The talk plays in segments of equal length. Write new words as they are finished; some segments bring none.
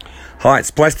Hi,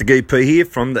 it's Plastic EP here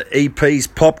from the EP's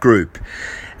Pop Group.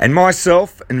 And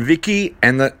myself and Vicky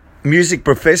and the music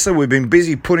professor, we've been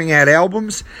busy putting out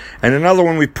albums. And another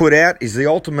one we've put out is the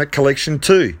Ultimate Collection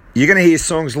 2. You're going to hear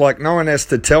songs like No One Has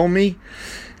to Tell Me,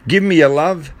 Give Me Your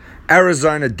Love,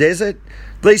 Arizona Desert.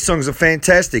 These songs are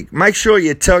fantastic. Make sure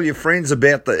you tell your friends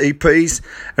about the EPs,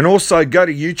 and also go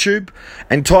to YouTube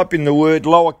and type in the word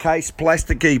lowercase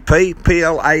Plastic EP,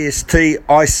 PLASTICEP,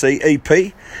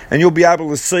 and you'll be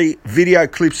able to see video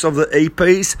clips of the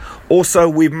EPs. Also,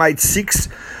 we've made 6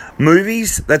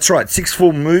 movies. That's right, 6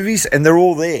 full movies, and they're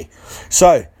all there.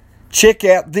 So check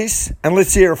out this and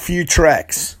let's hear a few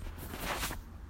tracks.